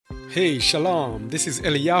Hey, Shalom, this is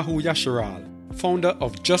Eliyahu Yasharal, founder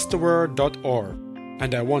of JustTheWord.org,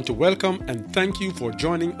 and I want to welcome and thank you for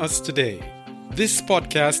joining us today. This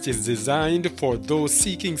podcast is designed for those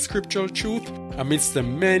seeking scriptural truth amidst the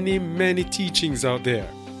many teachings out there.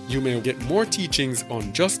 You may get more teachings on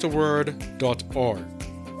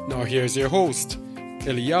JustTheWord.org. Now here's your host,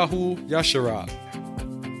 Eliyahu Yasharal.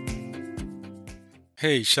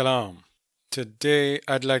 Hey, Shalom. Today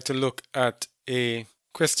I'd like to look at a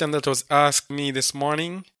question that was asked me this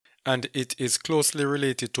morning, and it is closely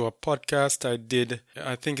related to a podcast I did.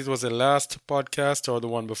 I think it was the last podcast or the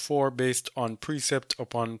one before, based on precept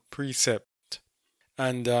upon precept.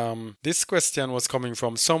 And this question was coming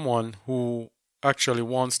from someone who actually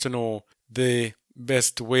wants to know the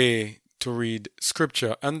best way to read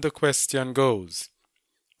scripture. And the question goes,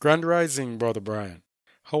 Grand Rising, Brother Brian,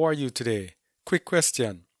 how are you today? Quick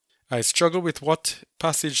question. I struggle with what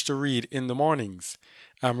passage to read in the mornings.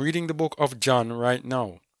 I'm reading the book of John right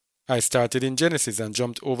now. I started in Genesis and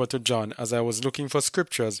jumped over to John as I was looking for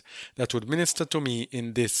scriptures that would minister to me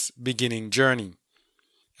in this beginning journey.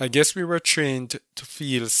 I guess we were trained to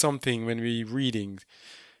feel something when we're reading,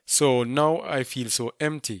 so now I feel so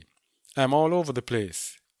empty. I'm all over the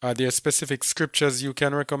place. Are there specific scriptures you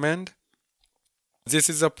can recommend? This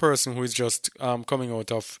is a person who is just coming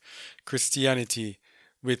out of Christianity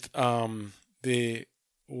with the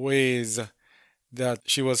ways that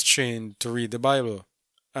she was trained to read the Bible.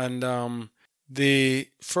 And the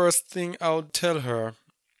first thing I'll tell her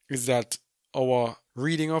is that our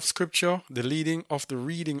reading of Scripture, the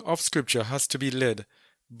reading of Scripture has to be led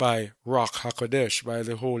by Ruach HaKodesh, by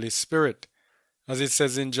the Holy Spirit. As it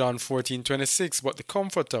says in John 14:26, but the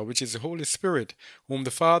Comforter, which is the Holy Spirit, whom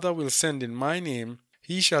the Father will send in my name,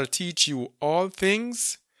 he shall teach you all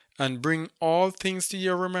things and bring all things to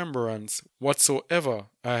your remembrance, whatsoever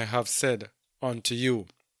I have said unto you.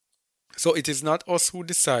 So it is not us who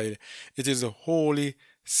decide, it is the Holy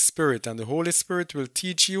Spirit, and the Holy Spirit will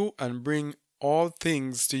teach you and bring all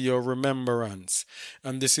things to your remembrance.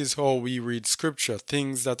 And this is how we read scripture,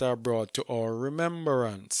 things that are brought to our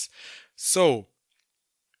remembrance. So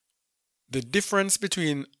the difference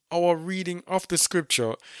between our reading of the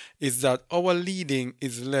scripture is that our leading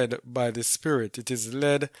is led by the Spirit. It is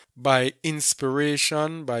led by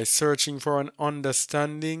inspiration, by searching for an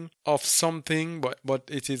understanding of something, but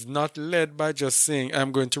it is not led by just saying,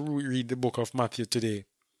 I'm going to read the book of Matthew today.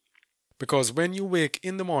 Because when you wake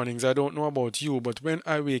in the mornings, I don't know about you, but when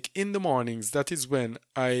I wake in the mornings, that is when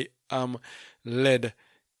I am led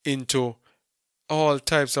into all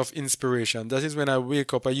types of inspiration. That is when I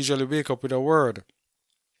wake up. I usually wake up with a word.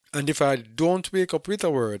 And if I don't wake up with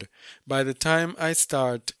a word, by the time I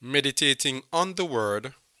start meditating on the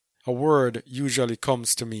word, a word usually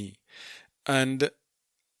comes to me. And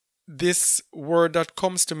this word that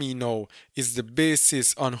comes to me now is the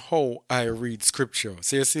basis on how I read scripture.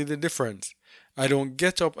 So you see the difference. I don't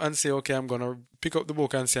get up and say, okay, I'm going to pick up the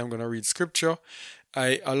book and say I'm going to read scripture.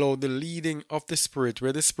 I allow the leading of the Spirit,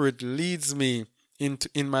 where the Spirit leads me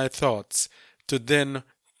in my thoughts, to then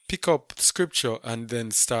pick up scripture and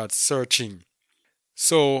then start searching.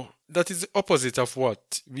 So that is the opposite of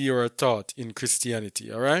what we were taught in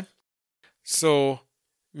Christianity, all right? So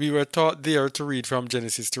we were taught there to read from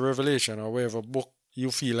Genesis to Revelation, or whatever book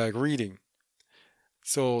you feel like reading.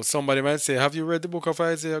 So somebody might say, have you read the book of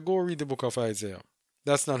Isaiah? Go read the book of Isaiah.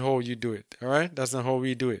 That's not how you do it, all right? That's not how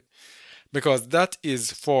we do it. Because that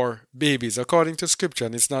is for babies, according to Scripture.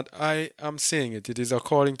 And it's not I am saying it. It is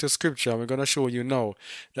according to Scripture. And we're going to show you now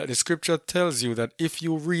that the Scripture tells you that if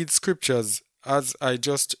you read Scriptures, as I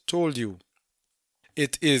just told you,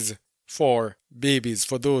 it is for babies,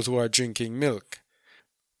 for those who are drinking milk.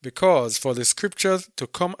 Because for the Scriptures to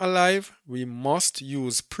come alive, we must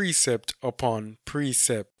use precept upon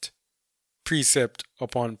precept. Precept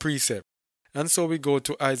upon precept. And so we go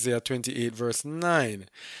to Isaiah 28 verse 9,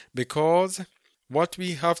 because what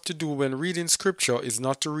we have to do when reading scripture is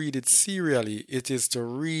not to read it serially. It is to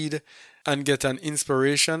read and get an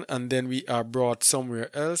inspiration, and then we are brought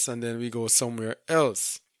somewhere else, and then we go somewhere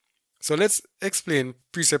else. So let's explain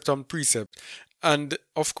precept on precept. And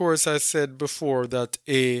of course, I said before that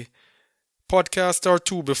a podcast or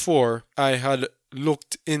two before, I had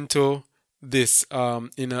looked into this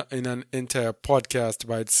in an entire podcast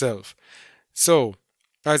by itself. So,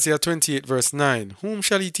 Isaiah 28 verse 9, whom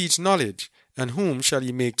shall he teach knowledge, and whom shall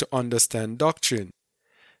he make to understand doctrine?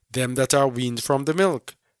 Them that are weaned from the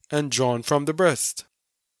milk, and drawn from the breast.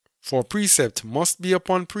 For precept must be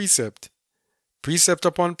upon precept, precept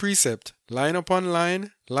upon precept, line upon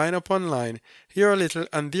line, line upon line, here a little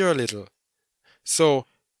and there a little. So,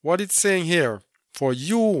 what it's saying here, for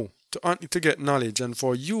you to get knowledge and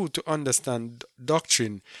for you to understand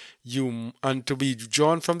doctrine, and to be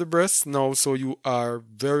drawn from the breast now, so you are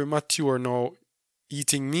very mature now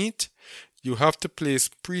eating meat. You have to place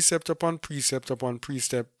precept upon precept upon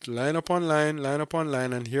precept, line upon line,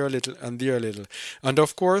 and here a little and there a little. And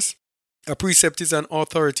of course, a precept is an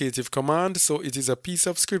authoritative command, so it is a piece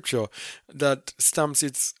of scripture that stamps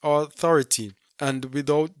its authority. And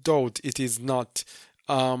without doubt, it is not,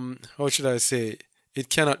 how should I say, it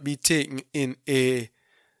cannot be taken in a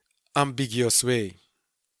ambiguous way.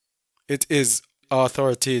 It is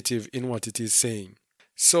authoritative in what it is saying.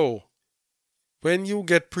 So, when you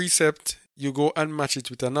get precept, you go and match it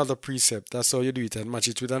with another precept. That's how you do it, and match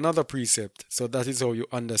it with another precept. So that is how you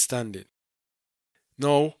understand it.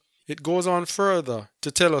 Now, it goes on further to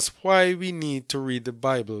tell us why we need to read the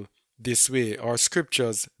Bible this way, or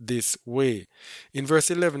scriptures this way. In verse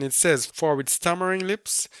 11 it says, "For with stammering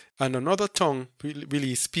lips and another tongue will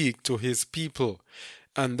he speak to his people."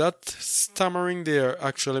 And that stammering there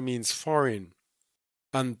actually means foreign.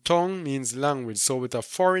 And tongue means language. So with a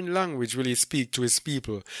foreign language will he speak to his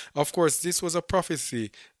people. Of course, this was a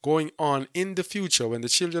prophecy going on in the future when the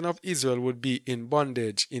children of Israel would be in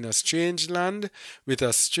bondage in a strange land with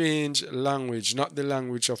a strange language, not the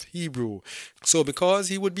language of Hebrew. So because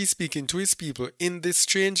he would be speaking to his people in this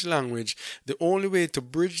strange language, the only way to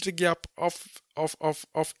bridge the gap of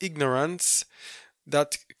ignorance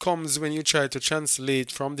that comes when you try to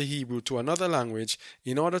translate from the Hebrew to another language,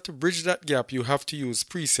 in order to bridge that gap, you have to use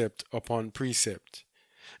precept upon precept.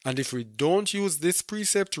 And if we don't use this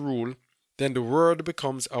precept rule, then the word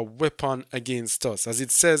becomes a weapon against us. As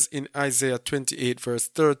it says in Isaiah 28 verse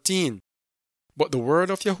 13, "But the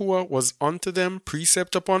word of Yahuwah was unto them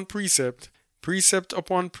precept upon precept, precept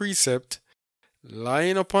upon precept,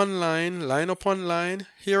 line upon line,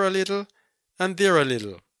 here a little and there a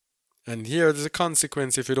little." And here is the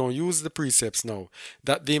consequence if you don't use the precepts now,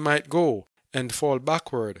 that they might go and fall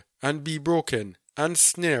backward and be broken and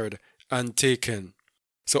snared and taken.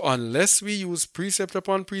 So unless we use precept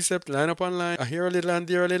upon precept, line upon line, here a little and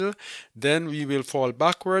there a little, then we will fall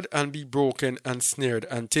backward and be broken and snared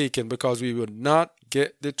and taken, because we would not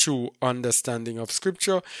get the true understanding of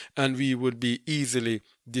Scripture and we would be easily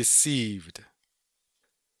deceived.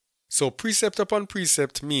 So precept upon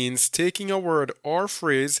precept means taking a word or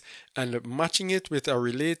phrase and matching it with a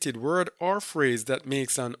related word or phrase that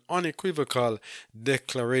makes an unequivocal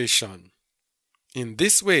declaration. In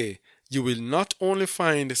this way, you will not only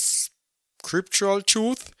find scriptural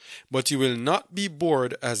truth, but you will not be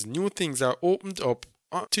bored as new things are opened up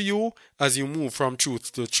to you as you move from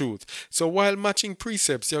truth to truth. So while matching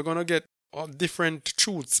precepts, you're going to get different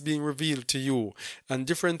truths being revealed to you, and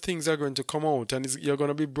different things are going to come out, and you're going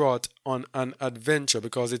to be brought on an adventure,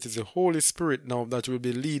 because it is the Holy Spirit now that will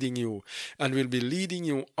be leading you and will be leading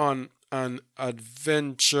you on an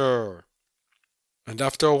adventure. And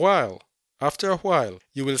after a while,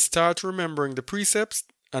 you will start remembering the precepts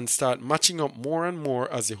and start matching up more and more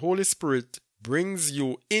as the Holy Spirit brings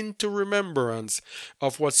you into remembrance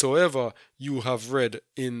of whatsoever you have read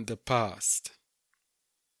in the past.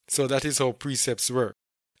 So that is how precepts work.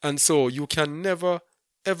 And so you can never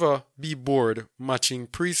ever be bored matching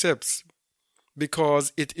precepts,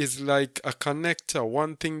 because it is like a connector.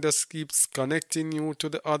 One thing that keeps connecting you to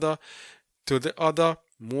the other,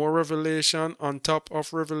 more revelation on top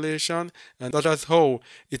of revelation. And that is how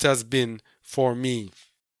it has been for me.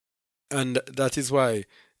 And that is why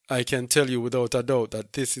I can tell you without a doubt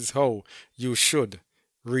that this is how you should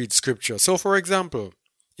read Scripture. So for example,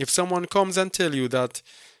 if someone comes and tell you that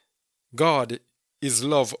God is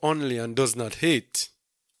love only and does not hate,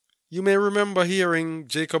 you may remember hearing,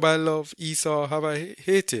 "Jacob I love, Esau have I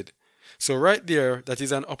hated." So right there, that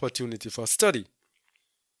is an opportunity for study.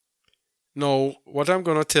 Now, what I'm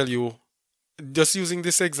going to tell you, just using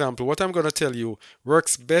this example, what I'm going to tell you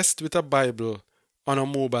works best with a Bible on a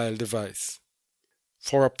mobile device.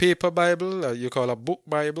 For a paper Bible, you call a book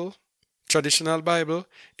Bible, traditional Bible,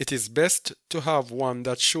 it is best to have one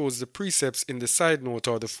that shows the precepts in the side note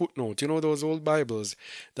or the footnote. You know those old Bibles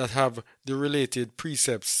that have the related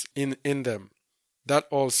precepts in them. That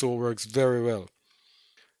also works very well.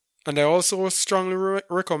 And I also strongly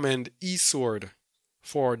recommend eSword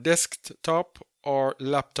for desktop or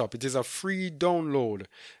laptop. It is a free download,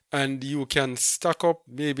 and you can stack up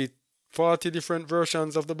maybe 40 different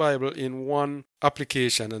versions of the Bible in one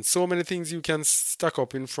application, and so many things you can stack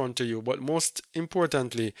up in front of you. But most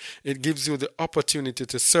importantly, it gives you the opportunity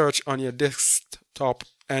to search on your desktop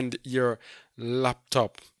and your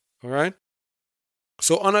laptop. All right?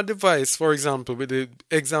 So on a device, for example, with the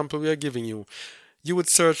example we are giving you, you would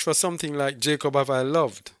search for something like "Jacob have I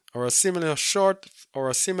loved," or a similar short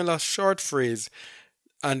phrase,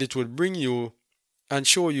 and it will bring you and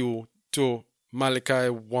show you to Malachi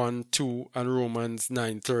 1:2 and Romans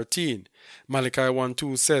 9:13. Malachi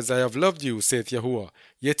 1:2 says, I have loved you, saith Yahuwah.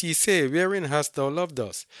 Yet ye say, wherein hast thou loved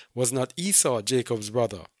us? Was not Esau Jacob's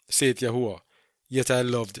brother, saith Yahuwah? Yet I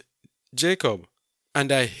loved Jacob,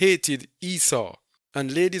 and I hated Esau,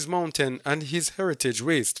 and laid his mountain and his heritage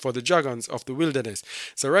waste for the dragons of the wilderness.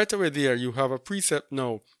 So right away there you have a precept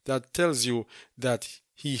now that tells you that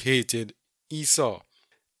he hated Esau.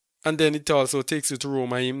 And then it also takes you to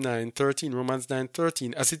Romans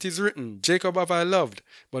 9:13, as it is written, Jacob have I loved,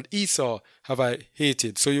 but Esau have I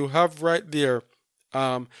hated. So you have right there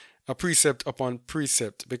a precept upon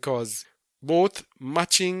precept, because both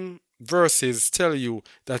matching verses tell you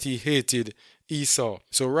that he hated Esau.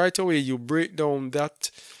 So right away you break down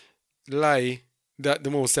that lie that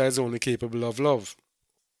the Most High is only capable of love.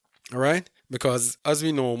 Alright? Because as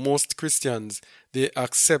we know, most Christians, they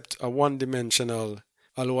accept a one-dimensional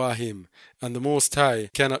Elohim, and the Most High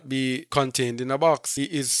cannot be contained in a box. He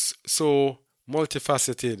is so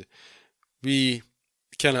multifaceted, we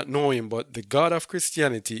cannot know him, but the God of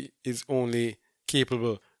Christianity is only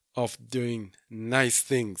capable of doing nice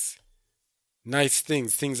things,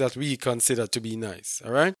 things that we consider to be nice.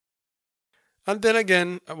 Alright? And then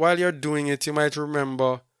again, while you're doing it, you might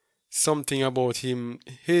remember something about him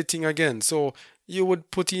hating again. So you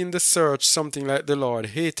would put in the search something like the Lord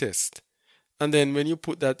hatest. And then when you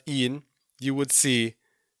put that in, you would see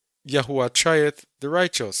Yahuwah trieth the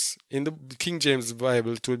righteous. In the King James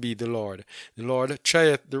Bible, it will be the Lord. The Lord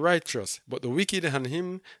trieth the righteous, but the wicked and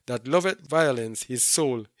him that loveth violence, his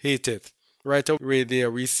soul hateth. Right away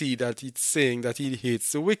there we see that it's saying that he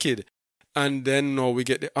hates the wicked. And then now we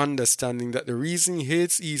get the understanding that the reason he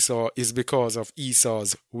hates Esau is because of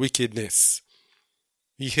Esau's wickedness.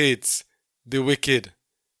 He hates the wicked.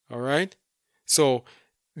 Alright? So,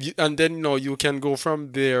 and then now you can go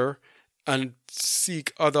from there and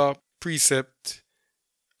seek other precept.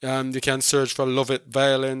 You can search for love it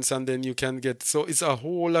violence, and then you can get, so it's a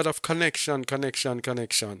whole lot of connection.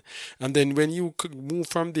 And then when you move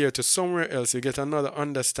from there to somewhere else, you get another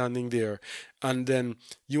understanding there. And then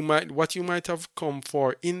what you might have come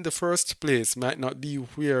for in the first place might not be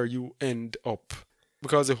where you end up,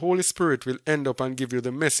 because the Holy Spirit will end up and give you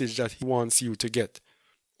the message that he wants you to get.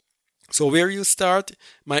 So where you start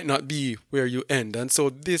might not be where you end. And so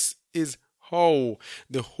this is how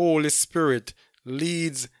the Holy Spirit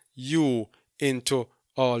leads you into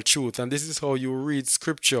all truth. And this is how you read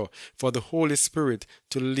scripture, for the Holy Spirit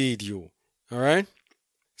to lead you. Alright?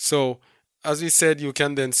 So, as we said, you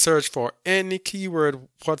can then search for any keyword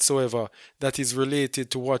whatsoever that is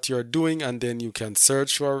related to what you're doing, and then you can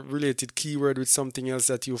search for a related keyword with something else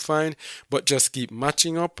that you find, but just keep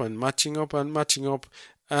matching up,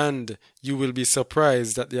 and you will be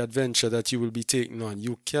surprised at the adventure that you will be taking on.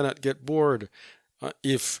 You cannot get bored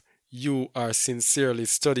if you are sincerely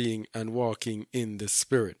studying and walking in the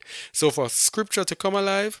Spirit. So for scripture to come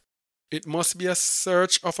alive, it must be a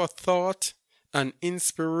search of a thought, an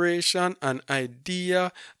inspiration, an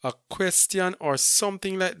idea, a question, or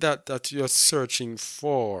something like that you're searching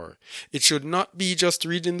for. It should not be just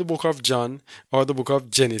reading the book of John or the book of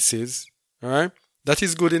Genesis. All right? That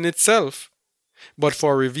is good in itself. But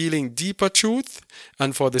for revealing deeper truth,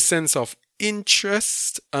 and for the sense of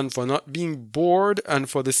interest, and for not being bored, and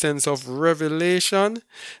for the sense of revelation,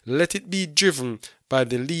 let it be driven by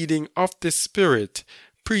the leading of the Spirit,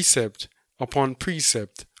 precept upon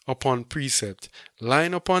precept upon precept,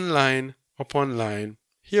 line upon line upon line,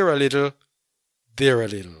 here a little, there a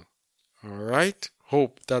little. Alright?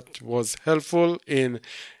 Hope that was helpful in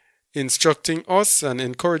instructing us and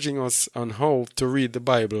encouraging us on how to read the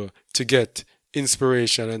Bible to get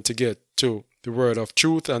inspiration and to get to the word of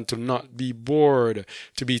truth, and to not be bored,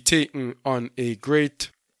 to be taken on a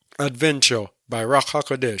great adventure by Ruach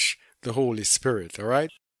HaKodesh, the Holy Spirit.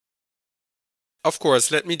 Alright? Of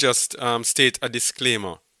course, let me just state a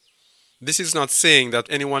disclaimer. This is not saying that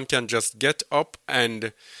anyone can just get up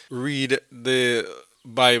and read the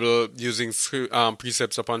Bible using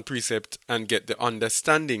precepts upon precept and get the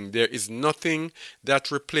understanding. There is nothing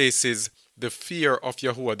that replaces the fear of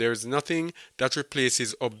Yahuwah. There is nothing that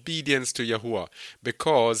replaces obedience to Yahuwah,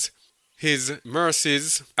 because his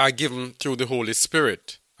mercies are given through the Holy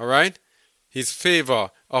Spirit. Alright? His favor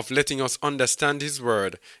of letting us understand his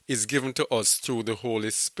word is given to us through the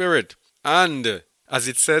Holy Spirit. And as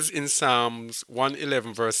it says in Psalms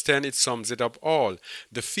 111 verse 10, it sums it up all.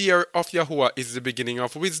 The fear of Yahuwah is the beginning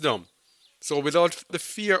of wisdom. So without the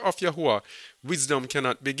fear of Yahuwah, wisdom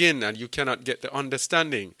cannot begin, and you cannot get the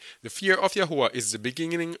understanding. The fear of Yahuwah is the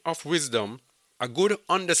beginning of wisdom, A good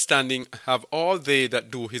understanding have all they that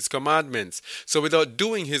do his commandments. So without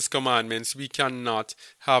doing his commandments, we cannot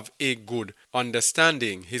have a good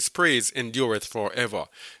understanding. His praise endureth forever.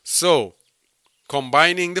 So,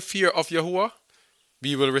 combining the fear of Yahuwah,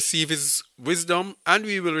 we will receive his wisdom and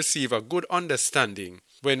we will receive a good understanding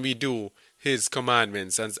when we do his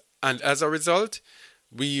commandments. And as a result,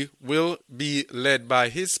 we will be led by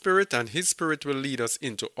his spirit, and his spirit will lead us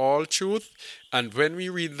into all truth. And when we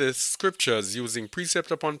read the scriptures using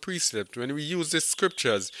precept upon precept, when we use the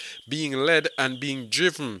scriptures being led and being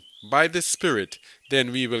driven by the spirit,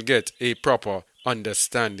 then we will get a proper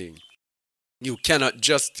understanding. You cannot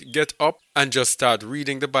just get up and just start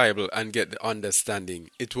reading the Bible and get the understanding.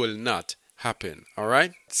 It will not happen. All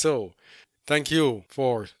right? So, thank you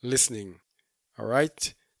for listening. All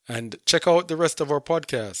right? And check out the rest of our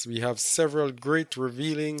podcasts. We have several great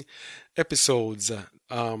revealing episodes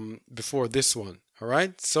before this one. All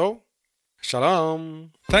right? So,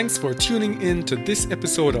 shalom. Thanks for tuning in to this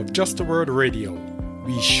episode of Just a Word Radio.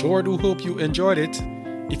 We sure do hope you enjoyed it.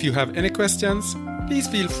 If you have any questions, please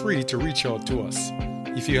feel free to reach out to us.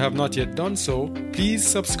 If you have not yet done so, please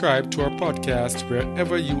subscribe to our podcast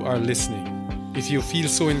wherever you are listening. If you feel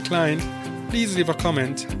so inclined, please leave a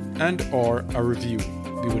comment and or a review.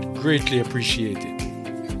 We would greatly appreciate it.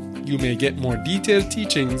 You may get more detailed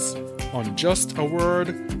teachings on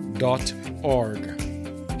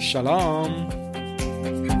justaword.org. Shalom.